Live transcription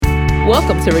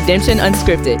Welcome to Redemption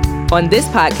Unscripted. On this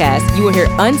podcast, you will hear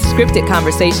unscripted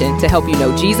conversation to help you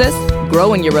know Jesus,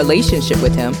 grow in your relationship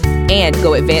with him, and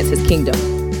go advance his kingdom.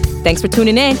 Thanks for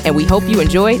tuning in, and we hope you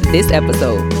enjoy this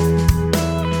episode.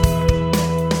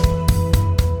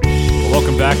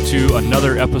 Welcome back to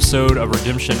another episode of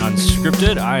Redemption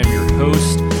Unscripted. I am your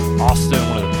host, Austin,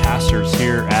 one of the pastors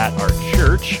here at our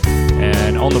church.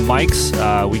 And on the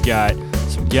mics, we got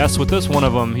some guests with us. One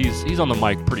of them, he's on the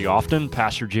mic pretty often.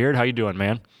 Pastor Jared, how you doing,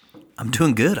 man? I'm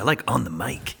doing good. I like on the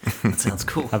mic. That sounds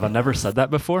cool. Have I never said that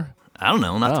before? I don't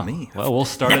know, not to me. Well, we'll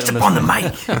start Next it up on the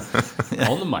mic.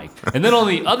 On the mic. And then on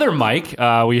the other mic,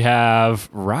 we have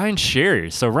Ryan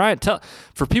Sherry. So Ryan,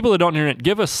 for people that don't know,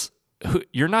 give us,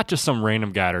 you're not just some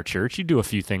random guy at our church. You do a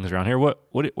few things around here.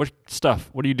 What do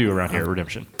you do around here at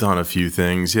Redemption? Done a few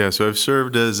things. Yeah, so I've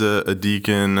served as a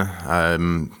deacon.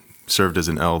 I'm served as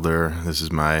an elder. This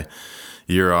is my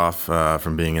year off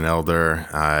from being an elder.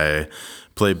 I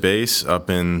play bass up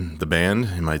in the band.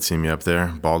 You might see me up there,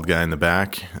 bald guy in the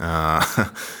back.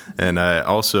 And I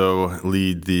also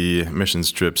lead the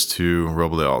missions trips to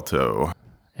Roble Alto.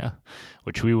 Yeah,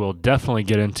 which we will definitely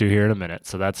get into here in a minute.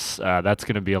 So that's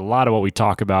going to be a lot of what we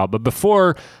talk about. But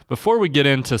before we get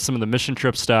into some of the mission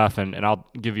trip stuff, and I'll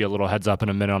give you a little heads up in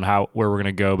a minute on where we're going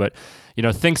to go. But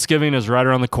Thanksgiving is right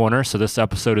around the corner, so this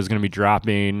episode is going to be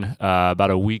dropping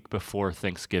about a week before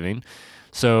Thanksgiving.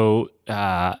 So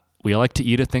we like to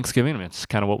eat at Thanksgiving. I mean, it's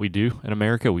kind of what we do in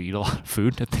America. We eat a lot of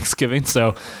food at Thanksgiving.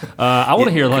 So I want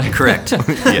to hear correct.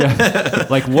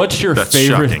 Like what's your That's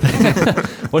favorite? shocking.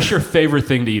 What's your favorite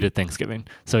thing to eat at Thanksgiving?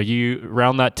 So you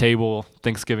around that table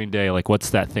Thanksgiving Day, like what's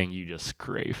that thing you just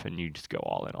crave and you just go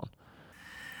all in on?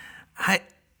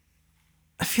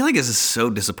 I feel like this is so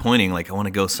disappointing. Like I want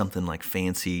to go something like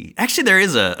fancy. Actually, there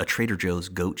is a Trader Joe's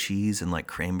goat cheese and like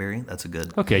cranberry. That's a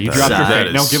good. Okay, you dropped your that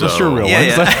thing. Now is give us your so- real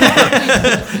Yeah, ones.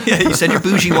 yeah. Yeah, you said your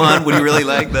bougie one. Would you really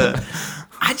like the?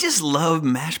 I just love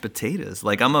mashed potatoes.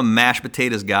 Like I'm a mashed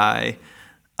potatoes guy.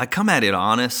 I come at it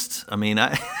honest. I mean,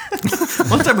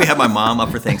 one time we had my mom up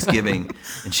for Thanksgiving,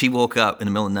 and she woke up in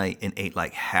the middle of the night and ate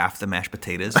like half the mashed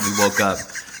potatoes. And we woke up.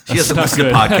 She doesn't listen to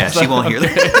the podcast. She won't hear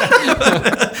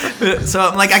that. So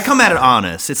I'm like, I come at it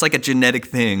honest. It's like a genetic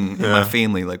thing in my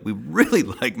family. Like we really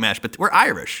like mashed potatoes. We're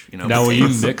Irish, Now, will you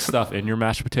potatoes. mix stuff in your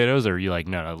mashed potatoes, or are you like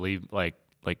no, leave like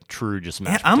true just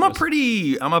mashed I'm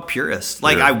potatoes? I'm a purist.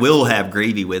 Like I will have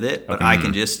gravy with it, but I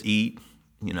can just eat,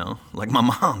 like my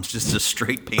mom's, just a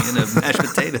straight pan of mashed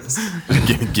potatoes.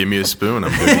 Give me a spoon. I'm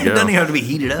good to It doesn't go. even have to be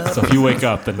heated up. So if you wake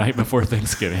up the night before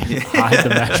Thanksgiving, hide the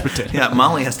mashed potatoes. Yeah,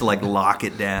 Molly has to like lock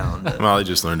it down. Molly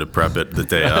just learned to prep it the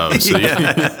day of. So you're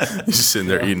just sitting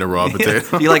there eating a raw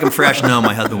potato. Do you like them fresh? No,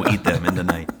 my husband will eat them in the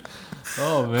night.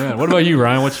 Oh man, what about you,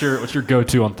 Ryan? What's your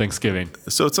go-to on Thanksgiving?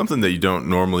 So it's something that you don't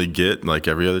normally get like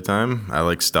every other time. I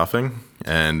like stuffing,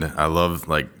 and I love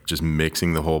like just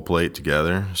mixing the whole plate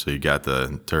together. So you got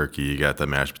the turkey, you got the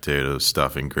mashed potatoes,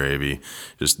 stuffing, gravy.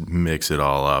 Just mix it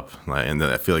all up, and then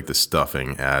I feel like the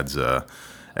stuffing adds a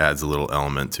little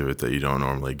element to it that you don't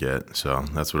normally get. So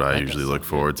that's what I usually look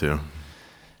forward to.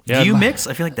 Yeah, Do you mix?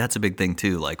 I feel like that's a big thing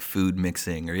too, like food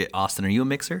mixing. Austin, are you a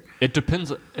mixer? It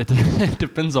depends. It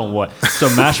depends on what.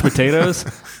 So mashed potatoes.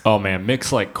 Oh man,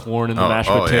 mix like corn in the mashed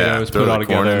yeah. potatoes. Throw Put it all the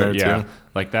corn in together. there, Yeah, too.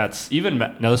 like that's even.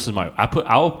 Now this is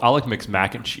I'll like mix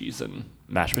mac and cheese and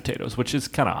mashed potatoes, which is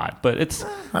kind of odd, but it's.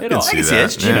 I can see see it.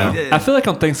 It's that. cheap. Yeah. Yeah. I feel like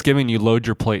on Thanksgiving you load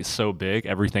your plate so big,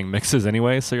 everything mixes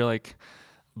anyway. So you're like,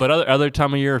 but other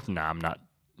time of year, nah, I'm not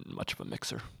much of a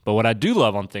mixer. But what I do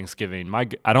love on Thanksgiving,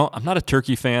 I'm not a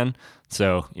turkey fan,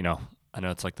 so I know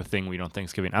it's like the thing we do on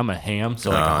Thanksgiving. I'm a ham, so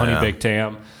like a honey baked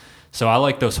ham. So I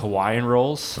like those Hawaiian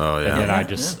rolls. Oh, yeah. And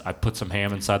then I put some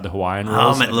ham inside the Hawaiian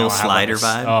rolls. my and little now I have slider like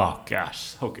vibe. Oh gosh,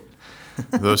 so good.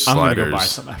 Those I'm gonna go buy sliders,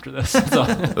 some after this. So-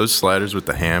 those sliders with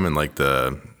the ham and like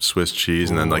the Swiss cheese,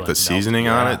 and then Ooh, like the no, seasoning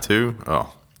on yeah. it too.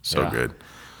 Oh, so Yeah. good.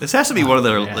 This has to be one of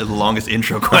the longest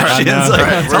intro questions. know, Like,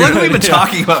 right. how long have we been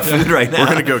talking about food right now? We're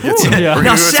gonna go get some. Yeah. We're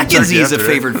Now, gonna go get some seconds turkey is a after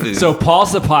favorite food. So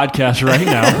pause the podcast right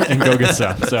now and go get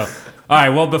some. So, all right.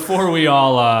 Well, before we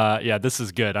all, this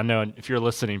is good. I know if you're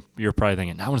listening, you're probably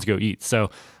thinking, I want to go eat. So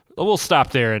we'll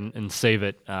stop there and save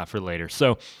it for later.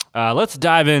 So let's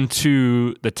dive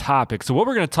into the topic. So what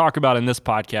we're going to talk about in this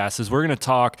podcast is we're going to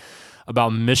talk about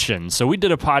mission. So we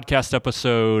did a podcast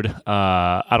episode,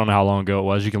 I don't know how long ago it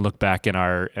was. You can look back in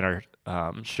our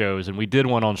shows, and we did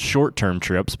one on short-term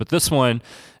trips, but this one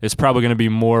is probably going to be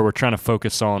more, we're trying to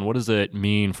focus on what does it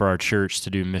mean for our church to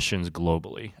do missions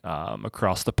globally,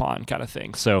 across the pond kind of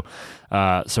thing. So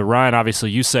Ryan,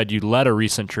 obviously you said you led a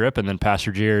recent trip, and then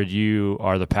Pastor Jared, you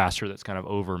are the pastor that's kind of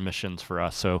over missions for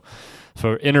us. So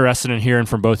So interested in hearing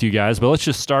from both you guys, but let's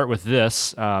just start with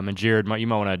this. And Jared, you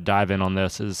might want to dive in on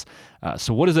this.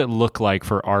 So what does it look like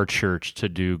for our church to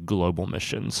do global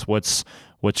missions? What's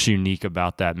unique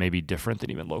about that? Maybe different than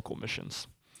even local missions.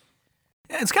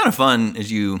 Yeah, it's kind of fun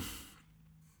as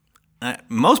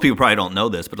most people probably don't know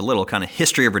this, but a little kind of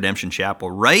history of Redemption Chapel.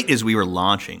 Right as we were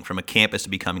launching from a campus to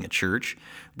becoming a church,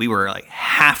 we were like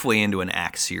halfway into an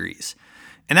Acts series.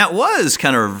 And that was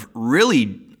kind of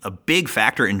really a big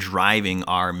factor in driving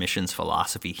our missions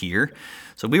philosophy here.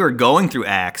 So we were going through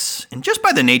Acts, and just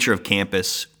by the nature of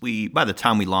campus, by the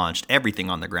time we launched,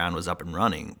 everything on the ground was up and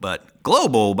running. But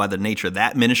global, by the nature of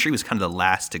that ministry, was kind of the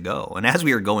last to go. And as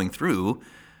we were going through,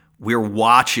 we were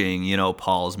watching,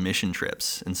 Paul's mission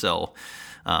trips. And so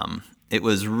it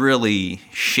was really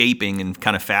shaping and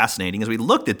kind of fascinating. As we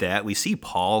looked at that, we see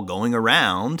Paul going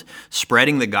around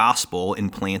spreading the gospel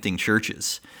and planting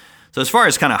churches. So as far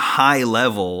as kind of high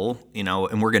level,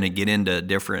 and we're going to get into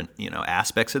different,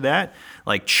 aspects of that,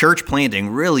 like church planting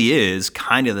really is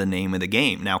kind of the name of the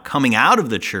game. Now, coming out of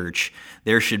the church,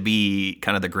 there should be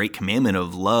kind of the great commandment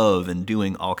of love and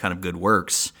doing all kind of good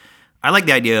works. I like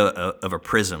the idea of a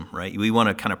prism, right? We want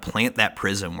to kind of plant that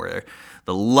prism where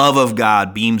the love of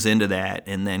God beams into that,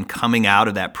 and then coming out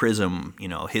of that prism,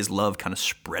 his love kind of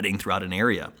spreading throughout an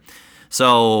area.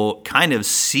 So kind of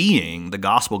seeing the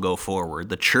gospel go forward,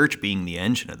 the church being the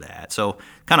engine of that. So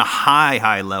kind of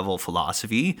high level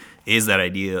philosophy is that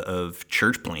idea of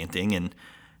church planting, and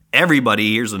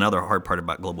everybody, here's another hard part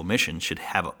about global mission, should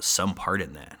have some part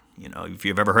in that. If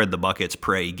you've ever heard the buckets,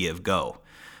 pray, give, go.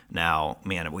 Now,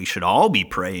 man, we should all be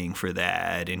praying for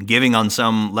that and giving on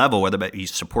some level, whether it be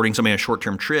supporting somebody on a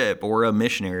short-term trip or a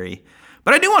missionary.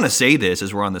 But I do want to say this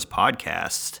as we're on this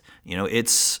podcast,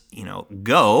 it's,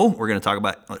 go. We're going to talk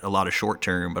about a lot of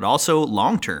short-term, but also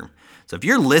long-term. So if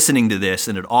you're listening to this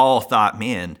and at all thought,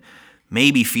 man,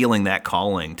 maybe feeling that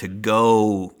calling to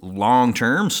go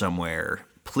long-term somewhere,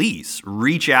 please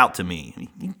reach out to me.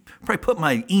 You probably put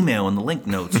my email in the link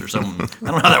notes or something.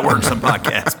 I don't know how that works on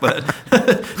podcasts,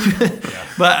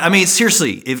 but I mean,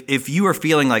 seriously, if you are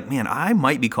feeling like, man, I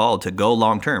might be called to go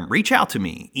long-term, reach out to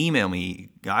me, email me.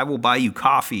 I will buy you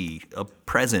coffee, a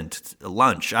present, a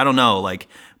lunch. I don't know,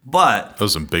 but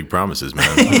those are some big promises, man.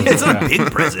 It's not a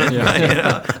big present.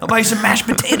 I'll buy you some mashed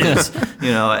potatoes,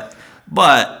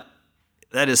 but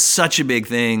that is such a big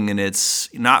thing, and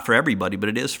it's not for everybody, but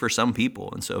it is for some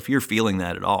people. And so if you're feeling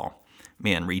that at all,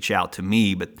 man, reach out to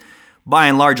me. But by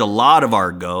and large, a lot of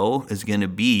our go is going to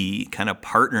be kind of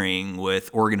partnering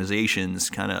with organizations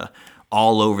kind of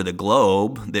all over the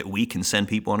globe that we can send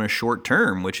people on a short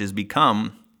term, which has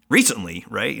become recently,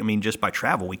 right? I mean, just by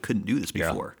travel, we couldn't do this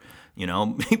before.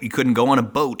 We couldn't go on a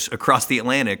boat across the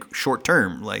Atlantic short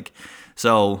term.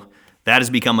 So that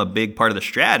has become a big part of the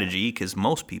strategy, because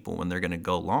most people, when they're going to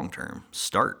go long-term,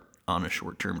 start on a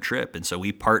short-term trip. And so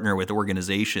we partner with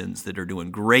organizations that are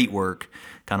doing great work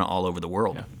kind of all over the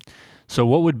world. Yeah. So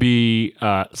what would be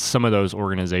some of those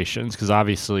organizations? Because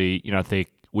obviously, I think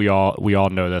we all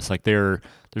know this.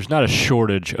 There's not a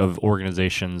shortage of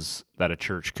organizations that a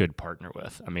church could partner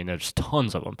with. I mean, there's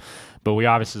tons of them. But we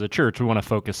obviously, as a church, we want to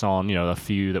focus on, a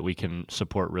few that we can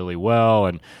support really well.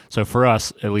 And so for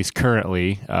us, at least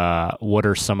currently, what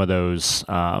are some of those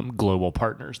global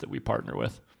partners that we partner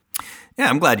with? Yeah,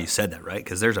 I'm glad you said that, right?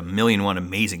 Because there's a million and one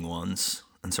amazing ones.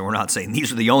 And so we're not saying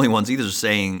these are the only ones. Either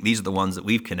saying these are the ones that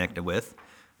we've connected with.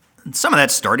 And some of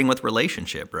that's starting with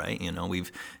relationship, right?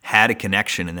 We've had a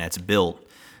connection, and that's built.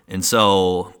 And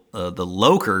so the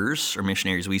Lokers are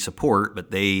missionaries we support, but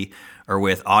they are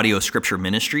with Audio Scripture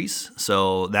Ministries.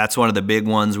 So that's one of the big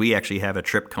ones. We actually have a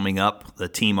trip coming up, the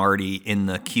team already in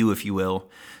the queue, if you will,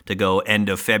 to go end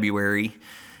of February.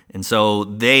 And so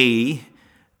they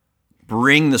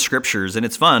bring the scriptures, and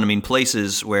it's fun. I mean,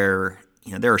 places where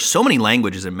there are so many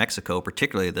languages in Mexico,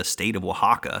 particularly the state of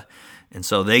Oaxaca. And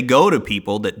so they go to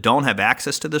people that don't have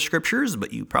access to the scriptures,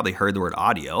 but you probably heard the word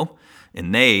audio,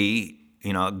 and they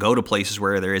go to places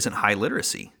where there isn't high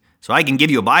literacy. So I can give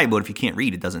you a Bible, but if you can't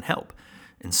read, it doesn't help.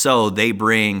 And so they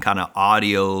bring kind of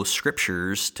audio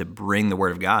scriptures to bring the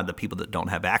Word of God to people that don't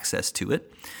have access to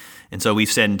it. And so we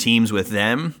send teams with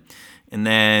them. And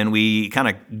then we kind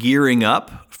of gearing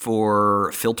up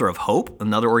for Filter of Hope,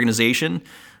 another organization.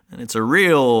 And it's a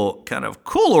real kind of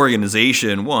cool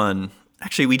organization.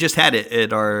 Actually, we just had it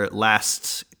at our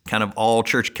last kind of all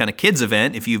church kind of kids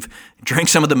event. If you've drank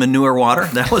some of the manure water,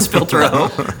 that was Filter of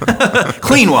Hope.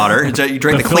 Clean water. You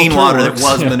drink the clean water that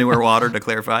was manure water, to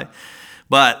clarify.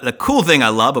 But the cool thing I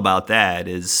love about that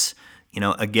is,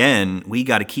 again, we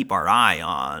got to keep our eye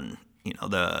on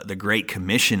the Great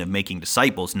Commission of making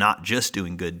disciples, not just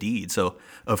doing good deeds. So,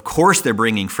 of course, they're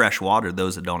bringing fresh water to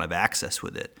those that don't have access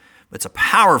with it. But it's a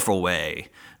powerful way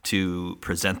to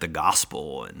present the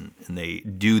gospel, and they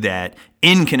do that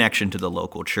in connection to the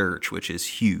local church, which is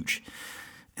huge.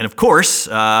 And of course,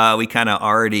 we kind of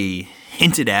already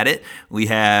hinted at it. We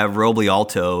have Roble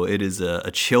Alto. It is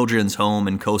a children's home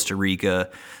in Costa Rica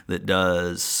that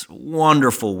does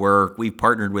wonderful work. We've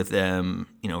partnered with them,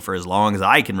 for as long as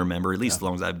I can remember, at least as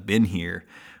long as I've been here,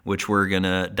 which we're going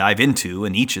to dive into.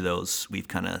 And each of those we've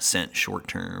kind of sent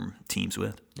short-term teams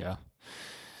with. Yeah.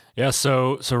 Yeah.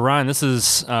 So Ryan, this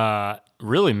is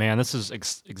really, man, this is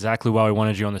exactly why we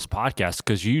wanted you on this podcast,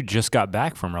 because you just got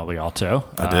back from Roble Alto.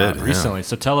 I did recently. Yeah.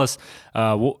 So tell us,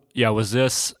 was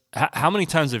this? How many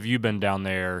times have you been down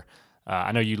there?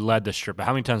 I know you led this trip, but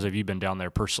how many times have you been down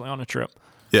there personally on a trip?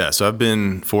 Yeah, so I've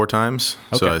been 4 times.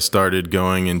 Okay. So I started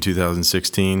going in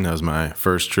 2016. That was my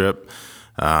first trip.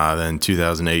 Then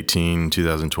 2018,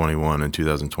 2021, and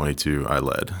 2022, I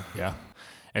led. Yeah.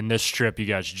 And this trip you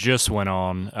guys just went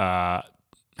on,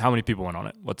 how many people went on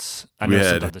it? I know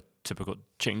some of the typical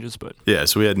changes, but. Yeah,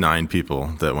 so we had 9 people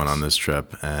that went on this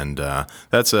trip, and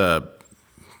that's a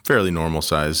fairly normal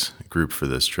size group for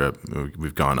this trip.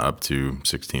 We've gone up to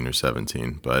 16 or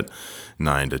 17, but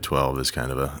 9 to 12 is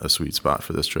kind of a sweet spot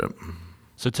for this trip.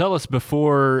 So tell us,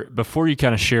 before you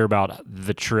kind of share about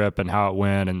the trip and how it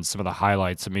went and some of the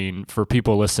highlights. I mean, for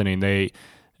people listening, they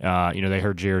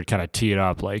heard Jared kind of tee it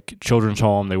up, like children's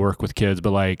home, they work with kids,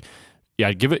 but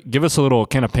give us a little,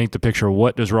 kind of paint the picture.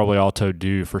 What does Roble Alto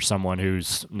do for someone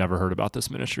who's never heard about this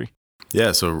ministry?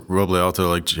 Yeah, so Roble Alto,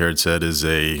 like Jared said, is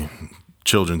a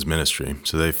children's ministry.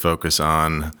 So they focus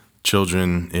on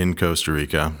children in Costa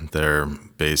Rica. They're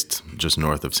based just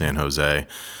north of San Jose.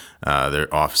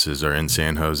 Their offices are in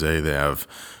San Jose. They have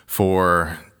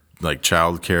 4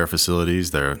 child care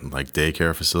facilities. They're like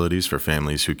daycare facilities for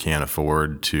families who can't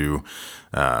afford to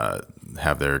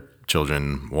have their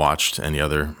children watched any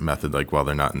other method, like while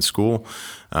they're not in school.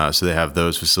 So they have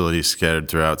those facilities scattered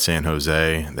throughout San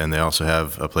Jose. Then they also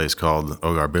have a place called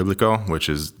Hogar Biblico, which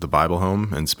is the Bible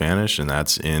home in Spanish, and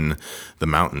that's in the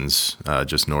mountains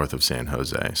just north of San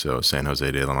Jose. So San Jose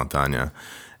de la Montaña.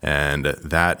 And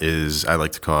that is, I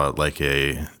like to call it like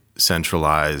a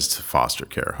centralized foster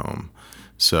care home.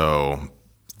 So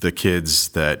the kids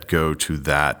that go to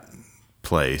that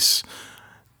place,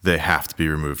 they have to be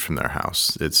removed from their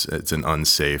house. It's an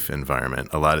unsafe environment.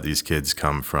 A lot of these kids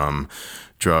come from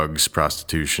drugs,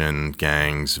 prostitution,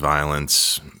 gangs,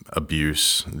 violence,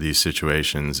 abuse, these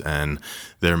situations, and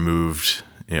they're moved,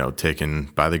 taken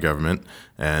by the government,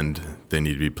 and they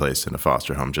need to be placed in a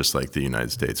foster home, just like the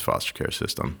United States foster care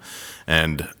system.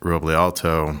 And Roble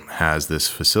Alto has this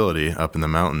facility up in the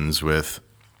mountains with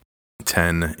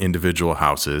 10 individual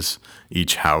houses.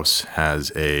 Each house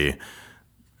has a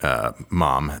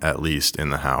mom, at least, in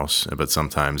the house, but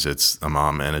sometimes it's a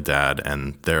mom and a dad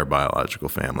and their biological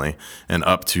family, and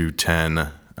up to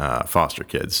 10 foster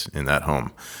kids in that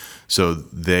home. So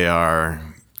they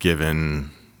are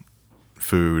given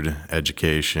food,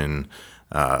 education,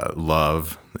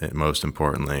 love, most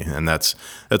importantly, and that's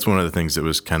one of the things that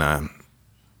was kind of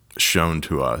shown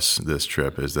to us this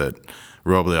trip, is that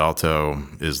Roble Alto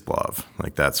is love.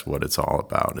 Like, that's what it's all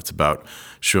about. It's about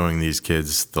showing these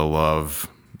kids the love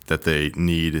that they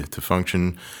need to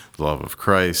function, the love of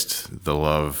Christ, the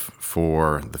love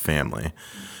for the family.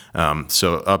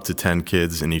 So up to 10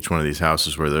 kids in each one of these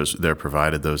houses where they're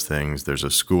provided those things. There's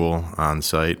a school on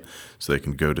site, so they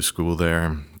can go to school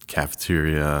there.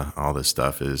 Cafeteria, all this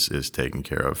stuff is taken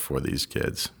care of for these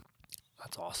kids.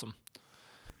 That's awesome.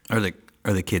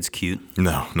 Are the kids cute?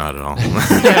 No, not at all. No,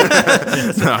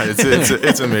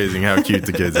 it's amazing how cute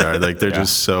the kids are. Like, they're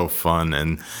just so fun,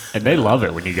 and they love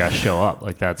it when you guys show up.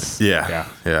 Like, that's yeah.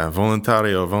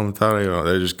 Voluntario.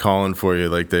 They're just calling for you.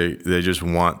 Like, they just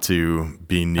want to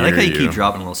be near you. I like how you keep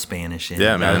dropping a little Spanish in.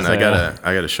 Yeah, man. I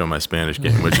gotta show my Spanish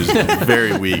game, which is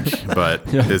very weak, but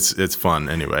it's fun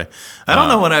anyway. I don't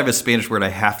know when I have a Spanish word, I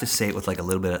have to say it with like a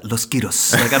little bit of los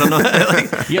quiros. Like, I don't know.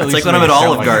 It's like when I'm at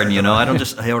Olive Garden,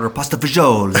 I order pasta frijol.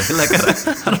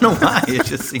 Like, I don't know why. It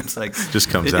just seems like just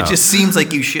comes out. It just seems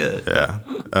like you should. Yeah.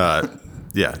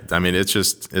 Yeah. I mean,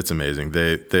 it's amazing.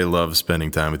 They love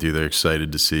spending time with you. They're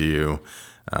excited to see you.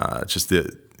 Just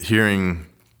hearing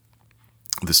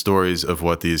the stories of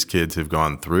what these kids have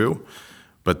gone through,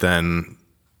 but then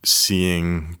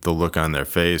seeing the look on their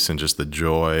face and just the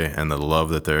joy and the love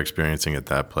that they're experiencing at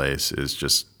that place is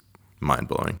just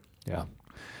mind-blowing. Yeah.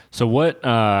 So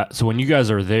so when you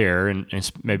guys are there,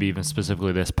 and maybe even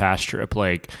specifically this past trip,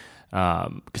 like,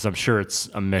 because I'm sure it's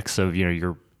a mix of,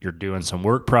 you're doing some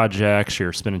work projects,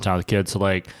 you're spending time with kids. So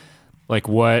like, Like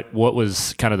what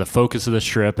was kind of the focus of this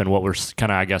trip, and what was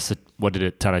kind of, I guess, what did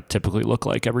it kind of typically look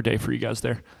like every day for you guys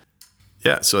there?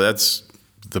 Yeah, so that's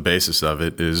the basis of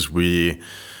it. Is we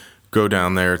go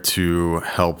down there to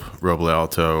help Roble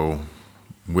Alto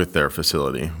with their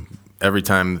facility. Every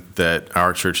time that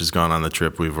our church has gone on the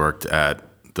trip, we've worked at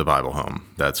the Bible Home.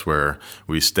 That's where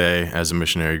we stay as a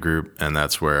missionary group, and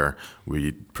that's where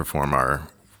we perform our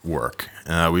work.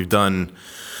 We've done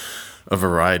a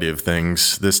variety of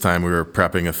things. This time we were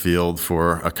prepping a field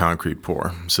for a concrete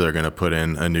pour. So they're going to put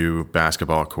in a new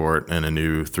basketball court and a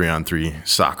new 3-on-3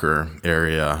 soccer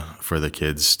area for the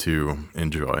kids to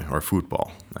enjoy, or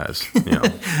football, as you know,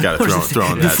 got to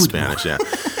throw in that Spanish.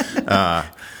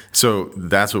 Yeah. So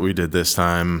that's what we did this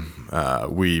time.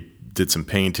 We did some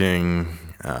painting.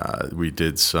 We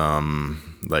did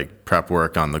some like prep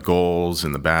work on the goals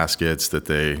and the baskets that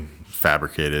they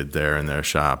fabricated there in their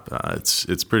shop.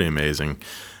 It's pretty amazing.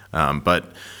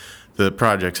 But the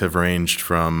projects have ranged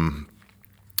from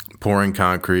pouring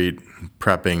concrete,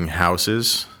 prepping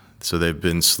houses. So they've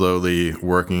been slowly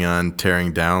working on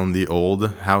tearing down the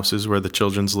old houses where the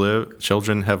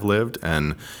children have lived,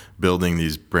 and building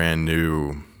these brand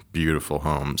new, beautiful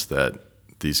homes that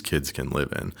these kids can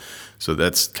live in. So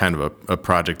that's kind of a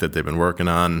project that they've been working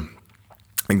on.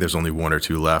 I think there's only 1 or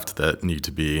 2 left that need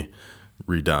to be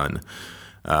redone.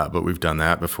 But we've done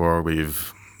that before.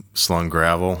 We've slung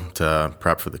gravel to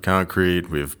prep for the concrete.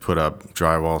 We've put up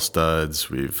drywall studs.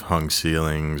 We've hung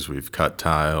ceilings. We've cut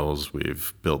tiles.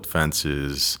 We've built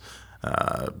fences,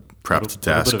 prepped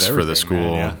desks for the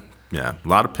school. Man, yeah, a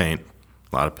lot of paint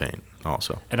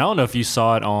also. And I don't know if you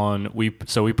saw it we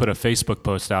put a Facebook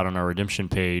post out on our Redemption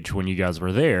page when you guys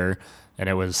were there, and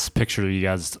it was pictures of you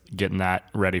guys getting that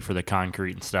ready for the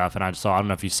concrete and stuff. And I don't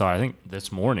know if you saw, I think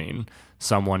this morning,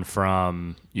 someone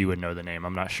from, you would know the name,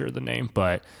 I'm not sure the name,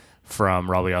 but from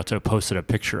Roble Alto posted a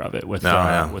picture of it with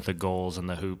the goals and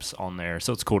the hoops on there.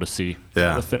 So it's cool to see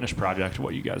the finished project,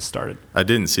 what you guys started. I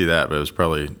didn't see that, but it was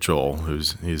probably Joel,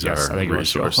 he's our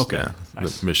resource, okay.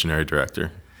 Nice. The missionary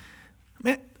director.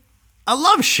 Man, I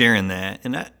love sharing that,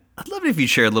 and I'd love it if you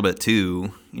share a little bit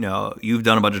too. You know, you've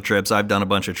done a bunch of trips, I've done a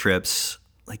bunch of trips.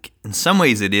 Like in some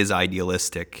ways, it is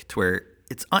idealistic to where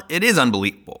it is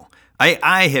unbelievable.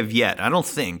 I don't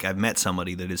think I've met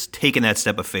somebody that has taken that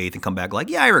step of faith and come back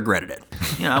like, yeah, I regretted it.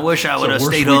 You know, I wish I would have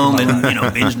stayed home and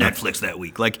binge Netflix that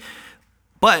week. Like,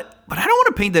 but I don't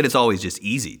want to paint that it's always just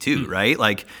easy too, right?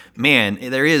 Like, man,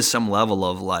 there is some level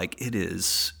of like, it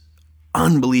is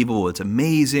unbelievable, it's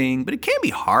amazing, but it can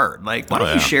be hard. Like, why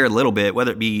don't you share a little bit,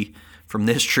 whether it be from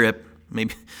this trip,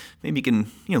 maybe you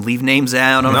can leave names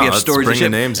out. I don't know if you have stories. Let's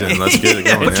bring the names in. Let's get it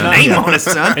going. Put your name on it,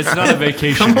 son. It's not a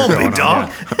vacation. Come on, big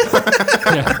dog.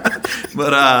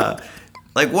 But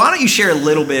like, why don't you share a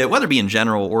little bit, whether it be in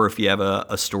general or if you have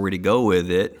a story to go with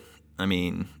it? I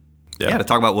mean, to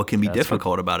talk about what can be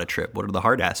difficult about a trip. What are the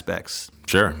hard aspects?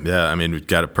 Sure. Yeah. I mean, we've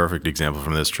got a perfect example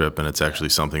from this trip, and it's actually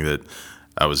something that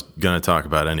I was going to talk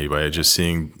about anyway. Just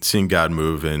seeing God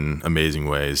move in amazing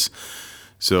ways.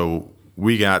 So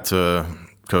we got to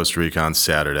Costa Rica on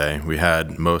Saturday. We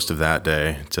had most of that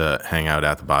day to hang out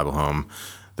at the Bible Home.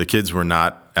 The kids were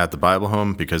not at the Bible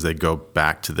Home because they go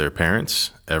back to their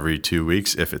parents every 2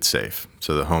 weeks if it's safe.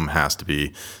 So the home has to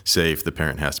be safe. The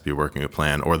parent has to be working a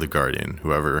plan, or the guardian,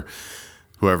 whoever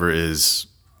is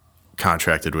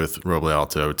contracted with Roble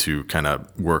Alto to kind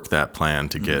of work that plan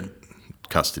to get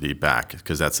custody back,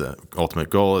 because that's the ultimate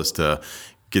goal, is to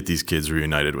get these kids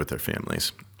reunited with their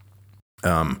families.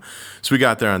 So we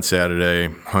got there on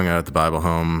Saturday, hung out at the Bible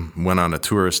Home, went on a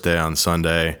tourist day on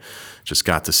Sunday, just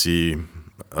got to see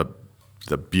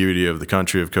the beauty of the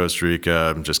country of Costa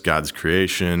Rica, just God's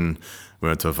creation. We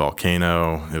went to a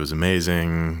volcano. It was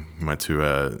amazing. We went to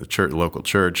a local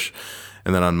church.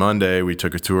 And then on Monday, we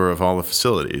took a tour of all the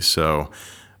facilities. So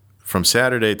from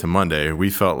Saturday to Monday, we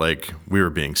felt like we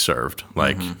were being served.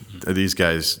 Like, these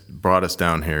guys brought us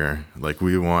down here. Like,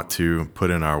 we want to put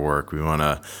in our work. We want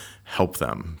to help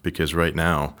them, because right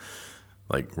now,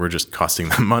 like, we're just costing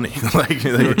them money. Like,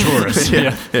 we're tourists.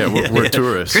 We're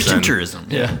tourists. Christian tourism.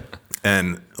 Yeah.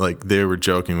 And like, they were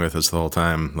joking with us the whole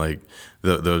time. Like,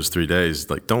 those 3 days,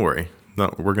 like, don't worry.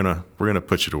 No, we're gonna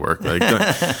put you to work.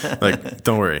 Like,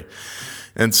 don't worry.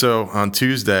 And so on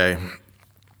Tuesday,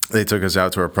 they took us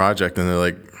out to our project, and they're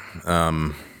like,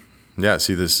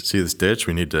 see this ditch?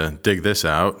 We need to dig this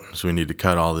out. So we need to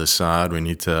cut all this sod. We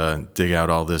need to dig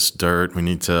out all this dirt. We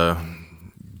need to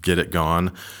get it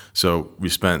gone. So we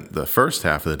spent the first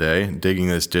half of the day digging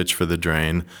this ditch for the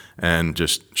drain and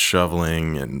just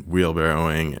shoveling and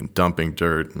wheelbarrowing and dumping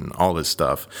dirt and all this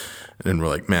stuff. And we're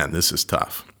like, man, this is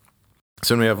tough.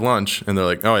 So when we have lunch and they're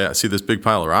like, oh yeah, see this big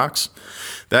pile of rocks?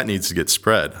 That needs to get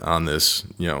spread on this,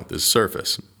 this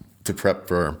surface to prep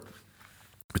for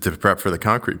the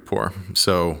concrete pour.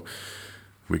 So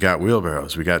we got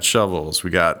wheelbarrows, we got shovels, we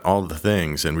got all the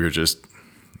things, and we were just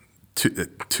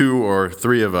two or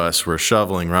three of us were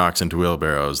shoveling rocks into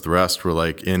wheelbarrows. The rest were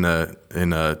like in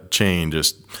a chain,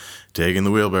 just taking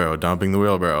the wheelbarrow, dumping the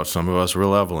wheelbarrow. Some of us were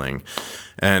leveling.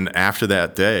 And after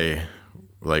that day,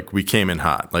 like we came in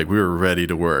hot, like we were ready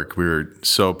to work. We were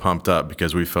so pumped up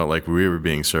because we felt like we were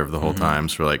being served the whole time.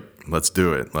 So we're like, let's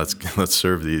do it. Let's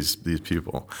serve these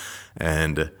people.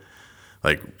 And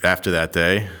like after that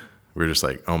day, we were just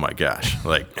like, oh my gosh,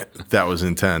 like that was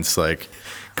intense. Like,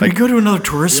 can we go to another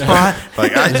tourist spot?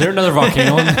 Like, is there another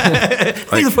volcano?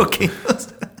 Like the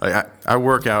volcanoes. Like I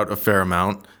work out a fair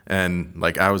amount, and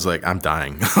like I was like, I'm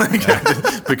dying,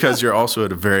 because you're also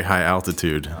at a very high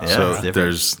altitude, so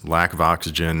there's lack of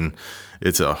oxygen.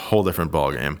 It's a whole different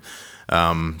ball game.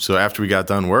 So after we got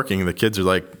done working, the kids are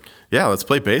like, yeah, let's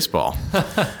play baseball.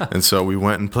 And so we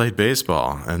went and played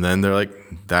baseball, and then they're like,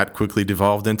 that quickly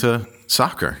devolved into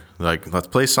soccer. Like, let's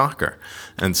play soccer.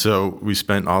 And so we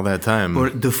spent all that time.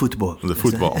 Or the football.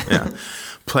 Yeah.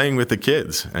 Playing with the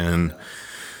kids. And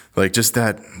like just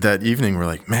that evening, we're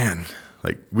like, man,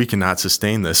 like we cannot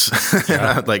sustain this.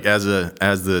 Yeah. Like as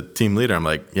the team leader, I'm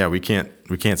like, yeah, we can't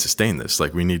sustain this.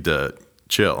 Like we need to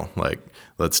chill. Like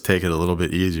let's take it a little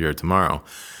bit easier tomorrow.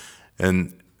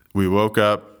 And we woke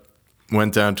up,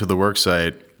 went down to the work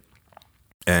site,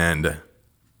 and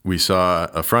we saw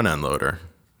a front end loader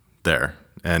there.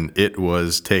 And it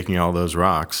was taking all those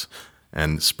rocks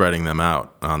and spreading them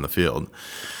out on the field.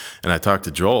 And I talked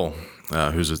to Joel,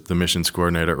 who's the missions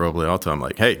coordinator at Roble Alto. I'm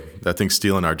like, hey, that thing's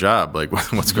stealing our job. Like,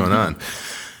 what's going on?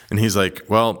 And he's like,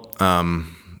 well,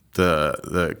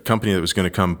 the company that was going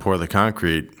to come pour the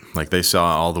concrete, like they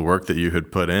saw all the work that you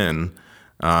had put in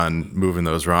on moving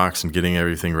those rocks and getting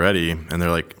everything ready. And they're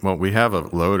like, well, we have a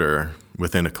loader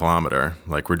within a kilometer.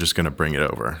 Like, we're just going to bring it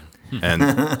over.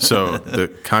 And so the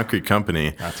concrete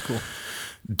company That's cool.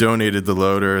 donated the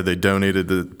loader, they donated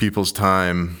the people's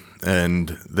time,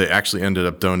 and they actually ended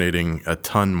up donating a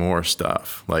ton more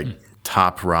stuff, like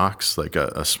top rocks, like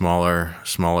a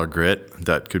smaller grit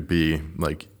that could be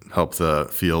like help the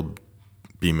field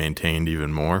be maintained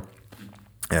even more.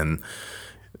 And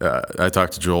I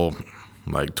talked to Joel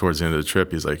like towards the end of the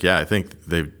trip. He's like, yeah, I think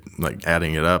they've, like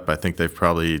adding it up, I think they've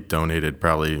probably donated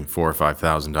 $4,000 or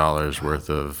 $5,000 worth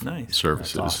of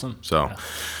services. That's awesome. So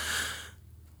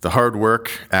the hard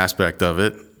work aspect of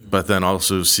it, but then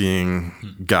also seeing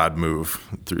God move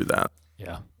through that.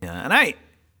 Yeah. Yeah. And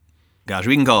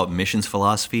we can call it missions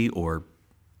philosophy or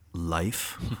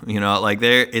life.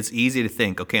 It's easy to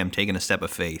think, okay, I'm taking a step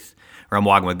of faith, or I'm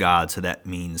walking with God, so that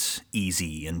means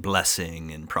easy and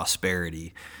blessing and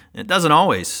prosperity. It doesn't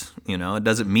always, it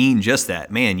doesn't mean just that.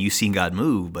 Man, you've seen God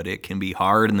move, but it can be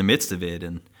hard in the midst of it.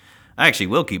 And I actually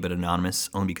will keep it anonymous,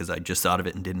 only because I just thought of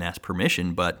it and didn't ask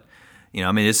permission. But,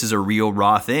 this is a real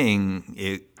raw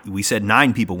thing. We said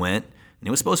 9 people went, and it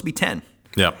was supposed to be 10.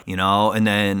 Yeah. And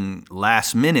then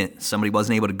last minute, somebody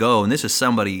wasn't able to go. And this is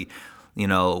somebody,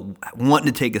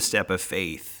 wanting to take a step of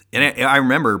faith. And I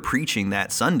remember preaching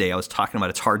that Sunday, I was talking about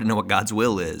it's hard to know what God's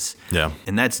will is. Yeah.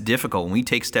 And that's difficult. When we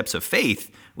take steps of faith,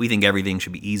 we think everything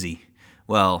should be easy.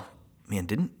 Well, man,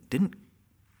 didn't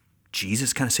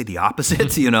Jesus kind of say the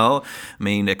opposite,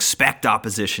 expect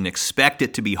opposition, expect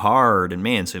it to be hard. And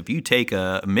man, so if you take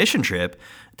a mission trip,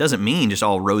 it doesn't mean just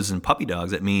all roses and puppy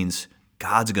dogs. It means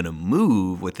God's going to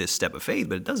move with this step of faith,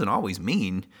 but it doesn't always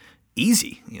mean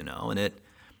easy, and it,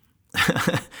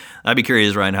 I'd be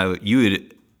curious, Ryan, how you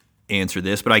would answer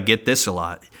this, but I get this a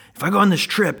lot. If I go on this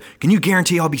trip, can you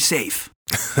guarantee I'll be safe?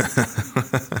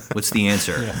 What's the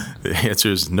answer? Yeah. The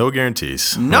answer is no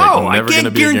guarantees. No, I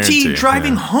can't guarantee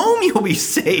driving home you'll be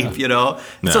safe, No.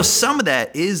 So some of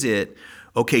that is it,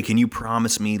 okay, can you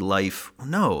promise me life?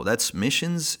 No, that's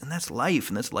missions and that's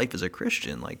life as a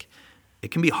Christian. Like, it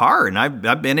can be hard, and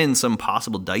I've been in some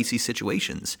possible dicey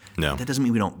situations. No. That doesn't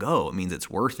mean we don't go. It means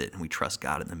it's worth it, and we trust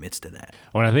God in the midst of that.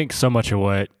 Well, I think so much of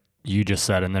what you just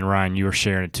said, and then Ryan, you were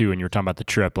sharing it too, and you were talking about the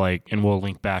trip, and we'll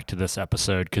link back to this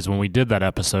episode, because when we did that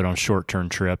episode on short-term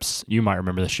trips, you might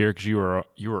remember this year because you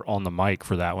were on the mic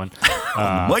for that one.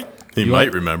 He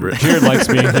might remember it. Jared likes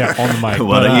being on the mic.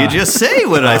 Why don't you just say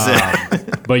what I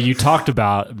said? But you talked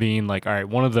about being like, all right,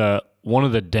 one of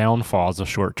the downfalls of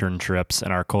short-term trips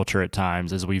in our culture at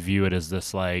times is we view it as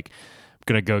this like, I'm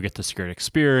going to go get this great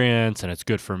experience, and it's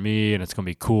good for me, and it's going to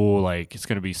be cool. Like, it's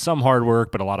going to be some hard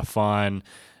work, but a lot of fun.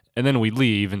 And then we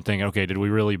leave and think, okay, did we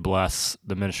really bless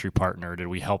the ministry partner? Did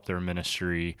we help their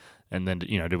ministry? And then,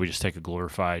 did we just take a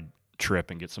glorified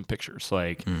trip and get some pictures.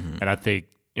 Like, and I think,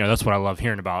 that's what I love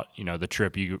hearing about, the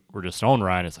trip you were just on,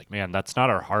 Ryan. It's like, man, that's not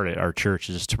our heart at our church,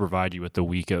 is just to provide you with the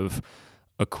week of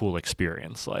a cool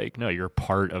experience. Like, no, you're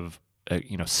part of,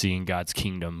 seeing God's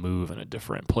kingdom move in a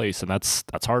different place. And that's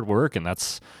hard work, and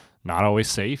that's not always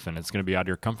safe, and it's going to be out of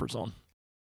your comfort zone.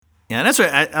 Yeah, and that's what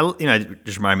it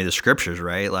just reminded me of the scriptures,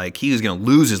 right? Like, he who's going to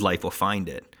lose his life will find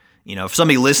it. If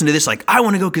somebody listened to this, like, I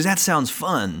want to go because that sounds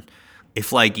fun.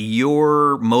 If like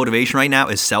your motivation right now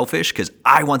is selfish because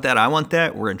I want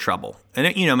that, we're in trouble. And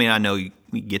I know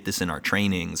we get this in our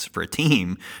trainings for a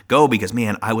team. Go because,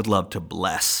 man, I would love to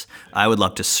bless. I would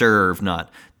love to serve. Not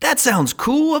that sounds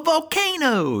cool, a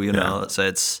volcano. So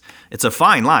it's a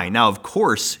fine line. Now, of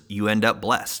course, you end up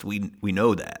blessed. We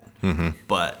know that,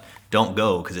 but don't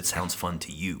go because it sounds fun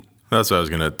to you. That's what I was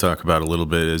going to talk about a little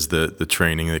bit, is the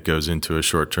training that goes into a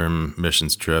short-term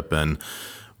missions trip. And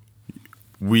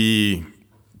we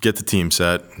get the team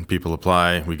set, people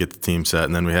apply, we get the team set,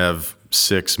 and then we have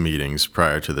 6 meetings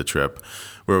prior to the trip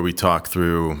where we talk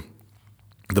through.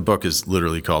 The book is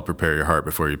literally called Prepare Your Heart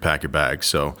Before You Pack Your Bags.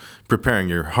 So preparing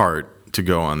your heart to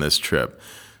go on this trip.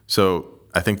 So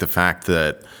I think the fact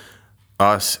that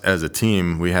us as a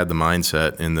team, we had the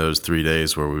mindset in those 3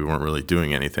 days where we weren't really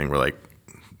doing anything. We're like,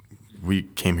 we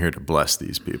came here to bless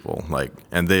these people,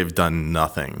 and they've done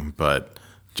nothing but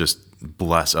just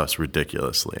bless us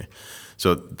ridiculously.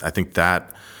 So I think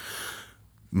that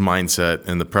mindset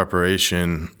and the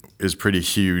preparation is pretty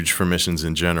huge for missions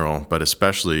in general, but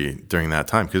especially during that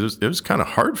time, because it was kind of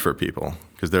hard for people,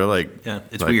 because they're like, yeah,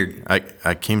 it's weird.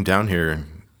 I came down here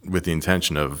with the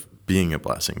intention of being a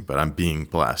blessing, but I'm being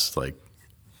blessed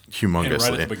humongously. And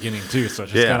right at the beginning too, so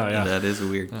it's just that is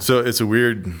weird. So it's a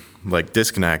weird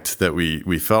disconnect that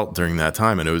we felt during that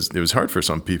time, and it was hard for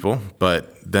some people.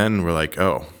 But then we're like,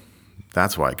 oh,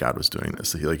 that's why God was doing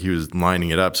this. He was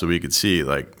lining it up so we could see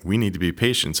we need to be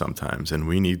patient sometimes, and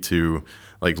we need to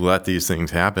let these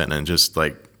things happen, and just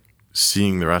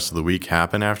seeing the rest of the week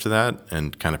happen after that,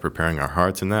 and kind of preparing our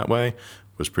hearts in that way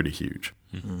was pretty huge.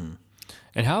 Mm-hmm.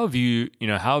 And how have you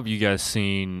guys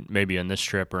seen, maybe in this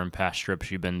trip or in past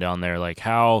trips you've been down there,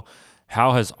 how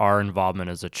has our involvement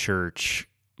as a church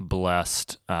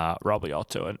blessed Rob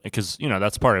Rialto? And because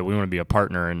that's part of it. We want to be a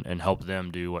partner and help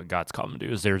them do what God's called them to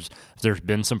do. There's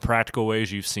been some practical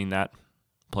ways you've seen that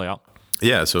play out?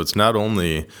 Yeah, so it's not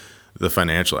only the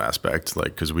financial aspect,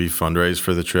 because we fundraise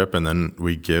for the trip, and then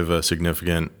we give a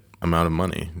significant amount of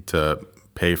money to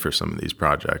pay for some of these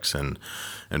projects and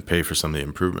pay for some of the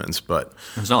improvements. But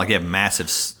it's not like you have massive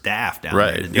staff down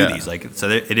there to do these. So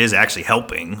it is actually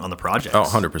helping on the projects. Oh,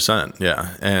 100%.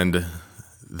 Yeah. And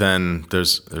then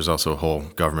there's also a whole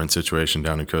government situation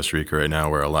down in Costa Rica right now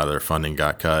where a lot of their funding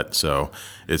got cut. So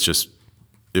it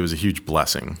was a huge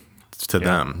blessing to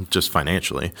them, just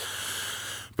financially.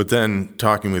 But then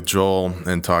talking with Joel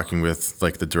and talking with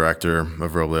the director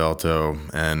of Roble Alto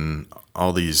and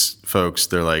all these folks,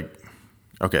 they're like,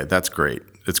 okay, that's great.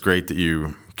 It's great that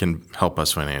you can help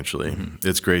us financially. Mm-hmm.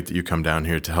 It's great that you come down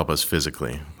here to help us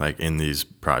physically, in these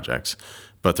projects.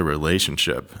 But the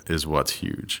relationship is what's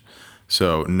huge.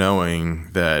 So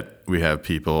knowing that we have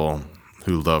people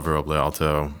who love Roble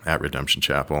Alto at Redemption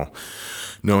Chapel,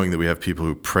 knowing that we have people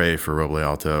who pray for Roble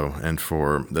Alto and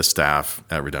for the staff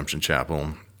at Redemption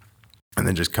Chapel, and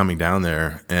then just coming down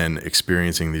there and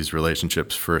experiencing these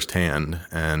relationships firsthand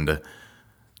and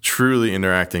truly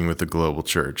interacting with the global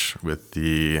church, with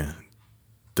the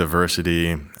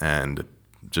diversity and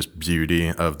just beauty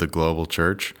of the global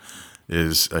church,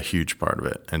 is a huge part of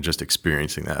it, and just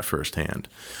experiencing that firsthand.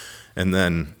 And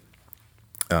then,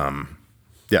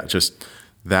 just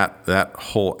that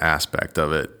whole aspect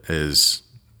of it is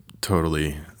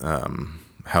totally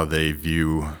how they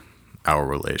view our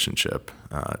relationship,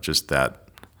 just that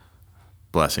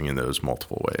blessing in those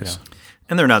multiple ways. Yeah.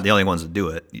 And they're not the only ones that do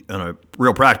it. On a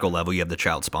real practical level, you have the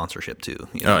child sponsorship too.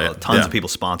 Tons of people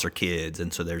sponsor kids,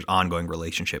 and so there's ongoing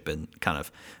relationship and kind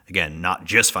of, again, not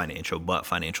just financial, but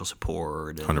financial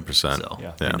support. 100%.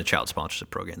 So, and the child sponsorship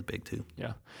program is big too.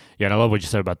 Yeah. Yeah, and I love what you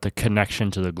said about the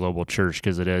connection to the global church,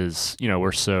 because it is,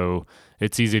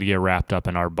 it's easy to get wrapped up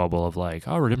in our bubble of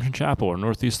Redemption Chapel or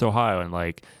Northeast Ohio,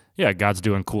 and God's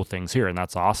doing cool things here, and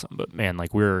that's awesome. But man,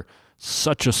 we're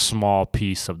such a small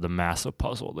piece of the massive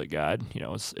puzzle that God,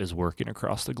 is working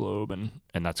across the globe,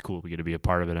 and that's cool. We get to be a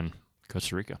part of it in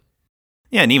Costa Rica.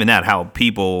 Yeah, and even that, how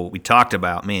people, we talked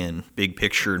about, big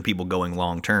picture and people going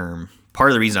long term.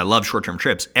 Part of the reason I love short term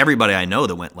trips, everybody I know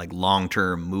that went long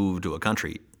term, moved to a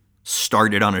country,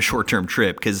 started on a short-term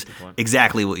trip, because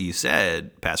exactly what you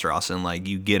said, Pastor Austin, like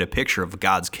you get a picture of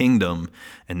God's kingdom,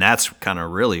 and that's kind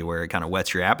of really where it kind of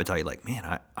whets your appetite. Like,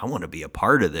 man, I want to be a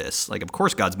part of this. Like, of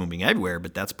course, God's moving everywhere,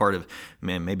 but that's part of,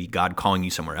 man, maybe God calling you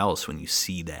somewhere else when you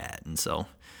see that. And so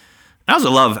I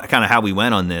also love kind of how we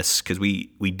went on this, because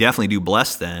we definitely do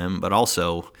bless them, but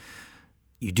also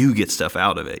you do get stuff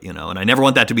out of it, you know, and I never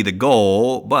want that to be the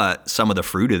goal, but some of the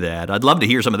fruit of that, I'd love to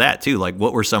hear some of that too. Like,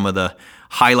 what were some of the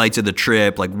highlights of the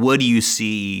trip? Like, what do you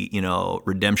see, you know,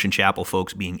 Redemption Chapel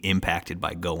folks being impacted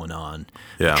by going on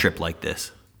a trip like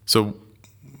this? So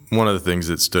one of the things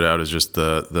that stood out is just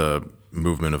the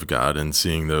movement of God and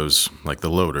seeing those, like the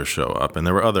loader show up. And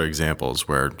there were other examples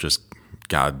where just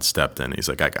God stepped in. He's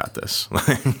like, I got this,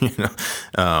 you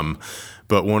know?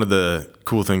 But one of the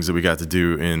cool things that we got to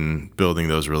do in building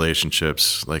those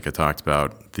relationships, like I talked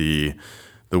about, the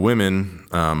women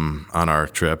on our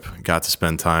trip got to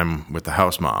spend time with the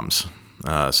house moms.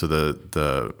 So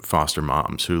the foster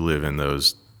moms who live in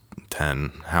those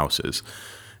 10 houses.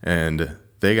 And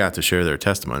they got to share their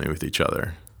testimony with each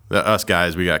other. Us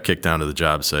guys, we got kicked down to the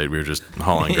job site. We were just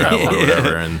hauling gravel or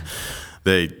whatever. And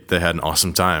they had an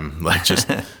awesome time. Like,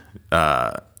 just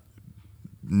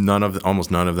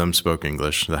almost none of them spoke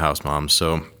English, the house moms.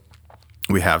 So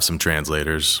we have some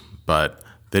translators, but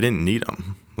they didn't need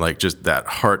them. Like, just that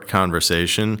heart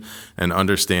conversation and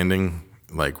understanding,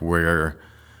 like, where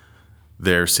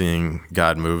they're seeing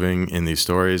God moving in these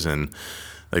stories. And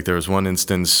like, there was one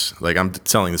instance, like, I'm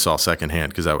telling this all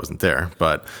secondhand because I wasn't there,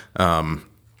 but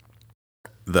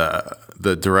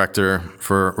the director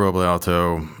for Roble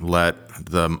Alto let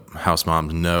the house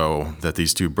moms know that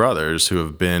these two brothers who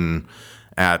have been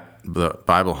at the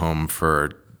Bible home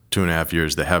for 2.5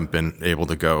 years, they haven't been able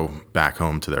to go back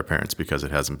home to their parents because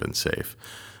it hasn't been safe.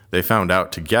 They found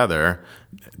out together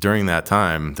during that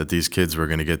time that these kids were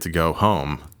going to get to go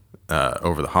home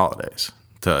over the holidays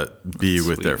to be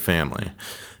with their family.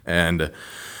 And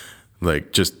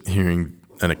like, just hearing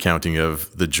an accounting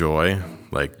of the joy,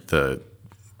 like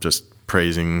just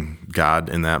praising God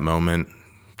in that moment,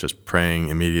 just praying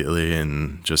immediately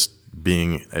and just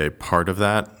being a part of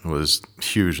that was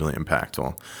hugely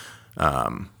impactful.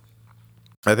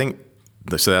 I think,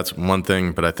 so that's one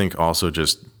thing, but I think also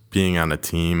just being on a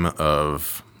team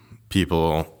of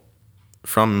people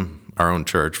from our own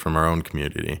church, from our own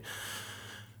community,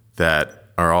 that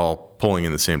are all pulling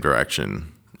in the same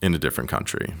direction in a different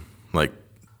country. Like,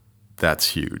 that's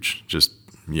huge. Just,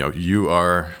 you know, you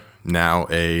are now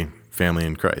a family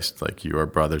in Christ. Like, you are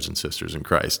brothers and sisters in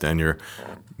Christ, and you're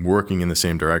working in the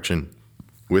same direction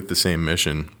with the same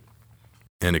mission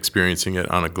and experiencing it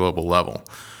on a global level.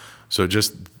 So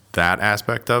just that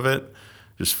aspect of it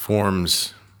just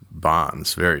forms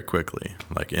bonds very quickly.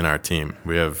 Like, in our team,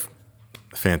 we have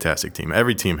a fantastic team.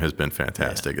 Every team has been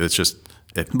fantastic. Yeah. It's just...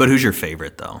 But who's your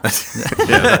favorite, though?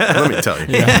 Let me tell you.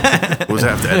 Yeah. We'll just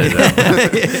have to edit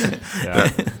it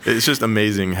out. It's just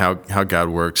amazing how God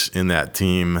works in that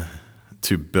team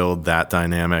to build that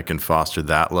dynamic and foster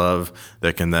that love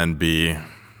that can then be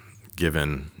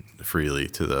given freely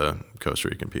to the Costa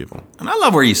Rican people. And I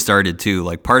love where you started too.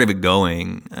 Like, part of it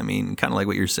going, I mean, kind of like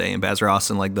what you're saying, Pastor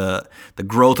Austin, like the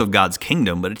growth of God's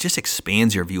kingdom, but it just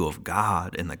expands your view of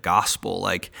God and the gospel.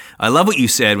 Like, I love what you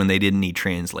said when they didn't need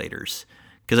translators,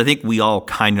 because I think we all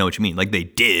kind of know what you mean. Like, they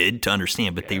did to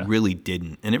understand, but they really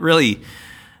didn't. And it really,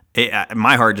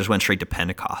 my heart just went straight to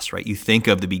Pentecost, right? You think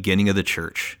of the beginning of the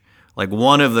church. Like,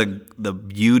 one of the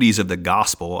beauties of the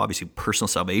gospel, obviously personal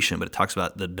salvation, but it talks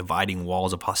about the dividing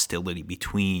walls of hostility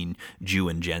between Jew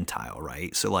and Gentile,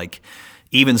 right? So, like,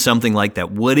 even something like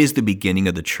that, what is the beginning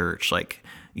of the church? Like,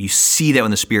 you see that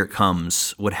when the Spirit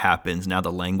comes, what happens? Now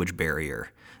the language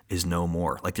barrier is no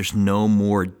more. Like, there's no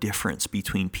more difference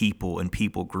between people and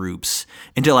people groups.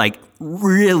 And to, like,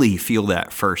 really feel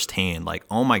that firsthand, like,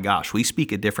 oh my gosh, we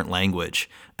speak a different language,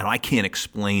 and I can't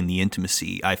explain the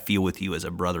intimacy I feel with you as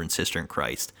a brother and sister in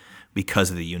Christ because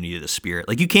of the unity of the Spirit.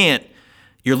 Like,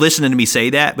 you're listening to me say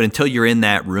that, but until you're in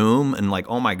that room and like,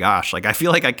 oh my gosh, like, I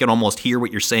feel like I can almost hear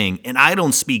what you're saying, and I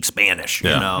don't speak Spanish, you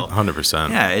know?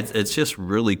 100%. Yeah, it's just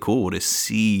really cool to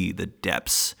see the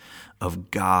depths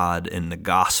of God and the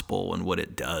gospel and what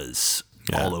it does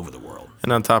all over the world.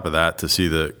 And on top of that, to see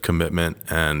the commitment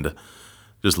and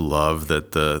just love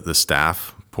that the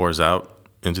staff pours out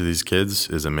into these kids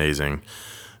is amazing.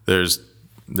 There's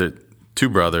the two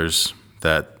brothers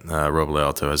that Roble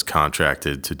Alto has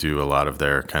contracted to do a lot of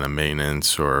their kind of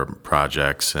maintenance or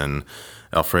projects, and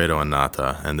Alfredo and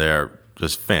Nata, and they're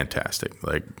just fantastic,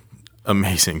 like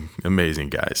amazing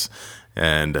guys.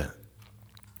 And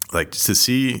like, to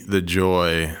see the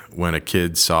joy when a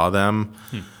kid saw them,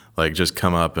 like just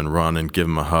come up and run and give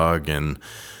them a hug. And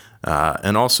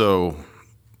also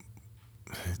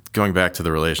going back to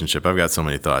the relationship, I've got so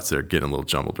many thoughts. They're getting a little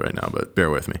jumbled right now, but bear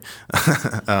with me.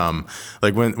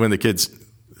 Like when the kids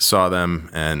saw them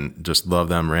and just loved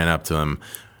them, ran up to them,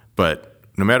 but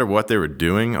no matter what they were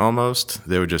doing, almost,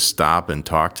 they would just stop and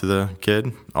talk to the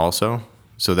kid also.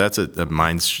 So that's a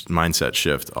mindset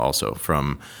shift also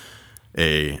from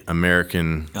a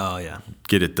American,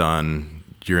 get it done,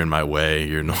 you're in my way,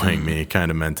 you're annoying me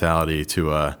kind of mentality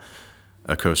to a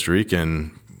Costa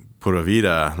Rican pura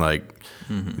vida, like,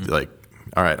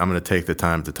 all right, I'm going to take the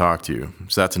time to talk to you.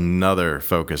 So that's another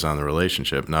focus on the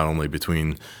relationship, not only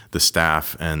between the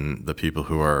staff and the people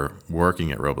who are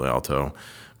working at Roble Alto,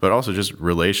 but also just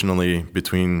relationally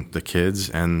between the kids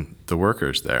and the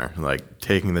workers there, like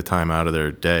taking the time out of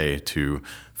their day to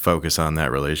focus on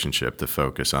that relationship, to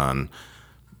focus on,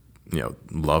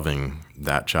 loving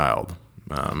that child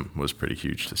was pretty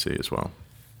huge to see as well.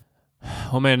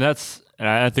 Well, man,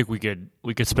 I think we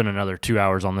could spend another 2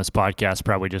 hours on this podcast,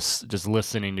 probably just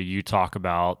listening to you talk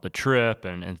about the trip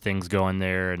and things going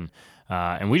there.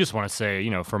 And we just want to say,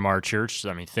 from our church,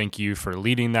 I mean, thank you for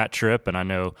leading that trip. And I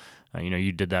know,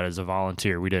 you did that as a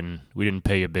volunteer. We didn't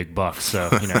pay you big bucks, so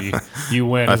you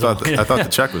win. I thought the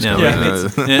check was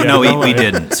coming. We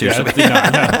didn't. Seriously,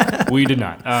 we did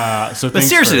not. But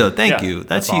seriously, though, thank you.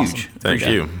 That's huge. Awesome. Thank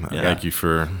you. Yeah. Thank you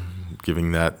for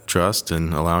giving that trust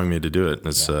and allowing me to do it.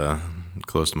 It's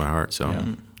close to my heart. So.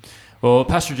 Yeah. Well,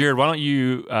 Pastor Jared, why don't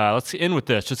you let's end with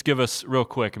this. Just give us real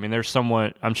quick. I mean, there's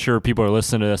someone, I'm sure people are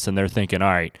listening to this and they're thinking, all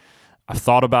right, I've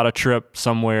thought about a trip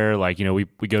somewhere. Like, we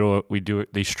do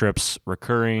these trips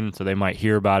recurring, so they might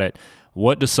hear about it.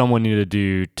 What does someone need to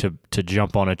do to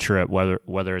jump on a trip,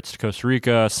 whether it's to Costa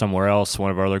Rica, somewhere else,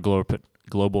 one of our other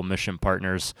global mission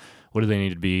partners? What do they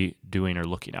need to be doing or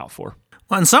looking out for?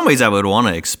 Well, in some ways, I would want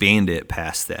to expand it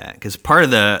past that, because part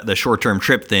of the short-term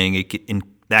trip thing,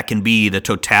 that can be the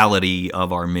totality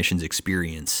of our missions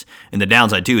experience. And the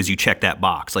downside, too, is you check that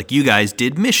box. Like, you guys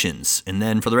did missions, and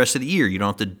then for the rest of the year, you don't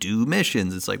have to do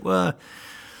missions. It's like, well...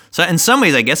 So in some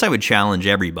ways, I guess I would challenge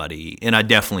everybody, and I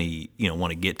definitely,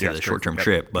 want to get to the short-term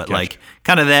trip, but like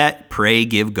kind of that pray,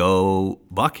 give, go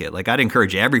bucket. Like, I'd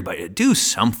encourage everybody to do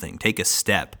something, take a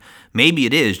step. Maybe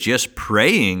it is just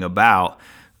praying about...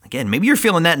 Again, maybe you're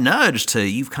feeling that nudge to,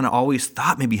 you've kind of always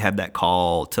thought maybe you have that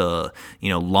call to,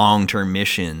 long-term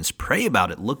missions. Pray about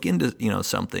it. Look into,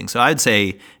 something. So I'd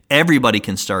say everybody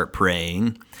can start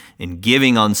praying and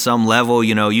giving on some level.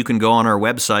 You can go on our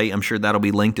website. I'm sure that'll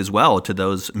be linked as well to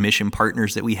those mission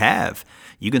partners that we have.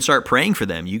 You can start praying for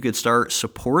them. You could start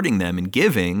supporting them and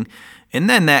giving. And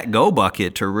then that go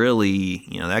bucket to really,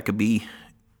 that could be,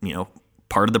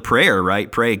 part of the prayer, right?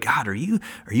 Pray, God, are you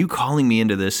calling me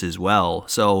into this as well?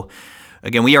 So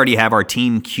again, we already have our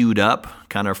team queued up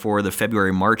kind of for the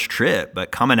February-March trip,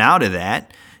 but coming out of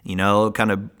that,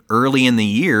 kind of early in the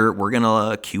year, we're going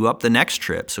to queue up the next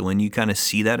trip. So when you kind of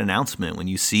see that announcement, when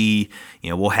you see,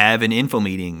 we'll have an info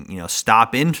meeting,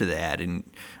 stop into that and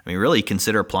really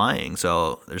consider applying.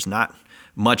 So there's not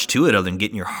much to it other than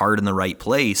getting your heart in the right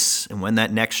place. And when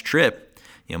that next trip,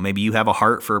 maybe you have a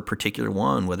heart for a particular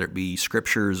one, whether it be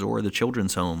scriptures or the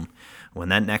children's home. When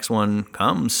that next one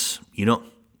comes, you don't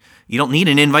need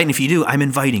an invite. And if you do, I'm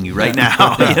inviting you right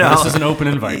now. This is an open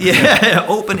invite. Yeah,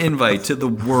 open invite to the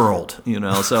world.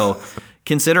 So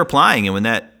consider applying. And when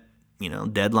that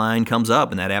deadline comes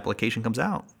up and that application comes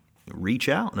out, reach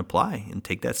out and apply and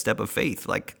take that step of faith.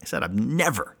 Like I said, I've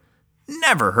never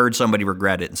heard somebody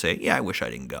regret it and say, "Yeah, I wish I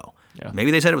didn't go." Yeah.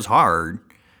 Maybe they said it was hard,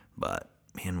 but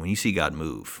man, when you see God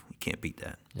move, you can't beat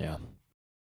that. Yeah.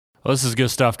 Well, this is good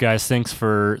stuff, guys. Thanks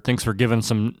for giving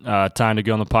some time to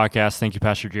go on the podcast. Thank you,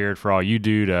 Pastor Jared, for all you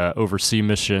do to oversee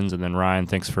missions, and then Ryan,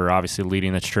 thanks for obviously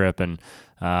leading this trip. And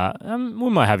we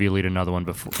might have you lead another one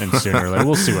sooner or later.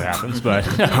 We'll see what happens. But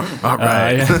all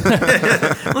right,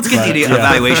 let's get the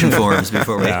evaluation forms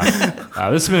before we. This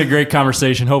has been a great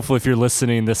conversation. Hopefully, if you're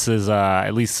listening, this is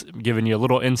at least giving you a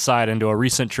little insight into a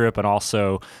recent trip and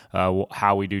also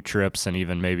how we do trips and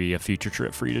even maybe a future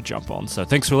trip for you to jump on. So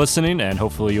thanks for listening, and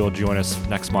hopefully you'll join us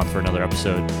next month for another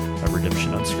episode of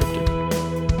Redemption Unscripted.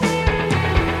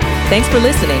 Thanks for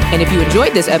listening, and if you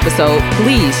enjoyed this episode,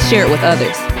 please share it with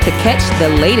others. To catch the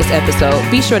latest episode,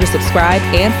 be sure to subscribe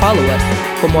and follow us.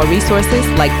 For more resources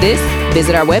like this,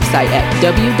 visit our website at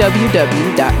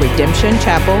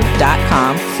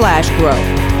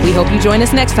www.redemptionchapel.com/grow. We hope you join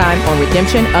us next time on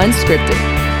Redemption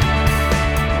Unscripted.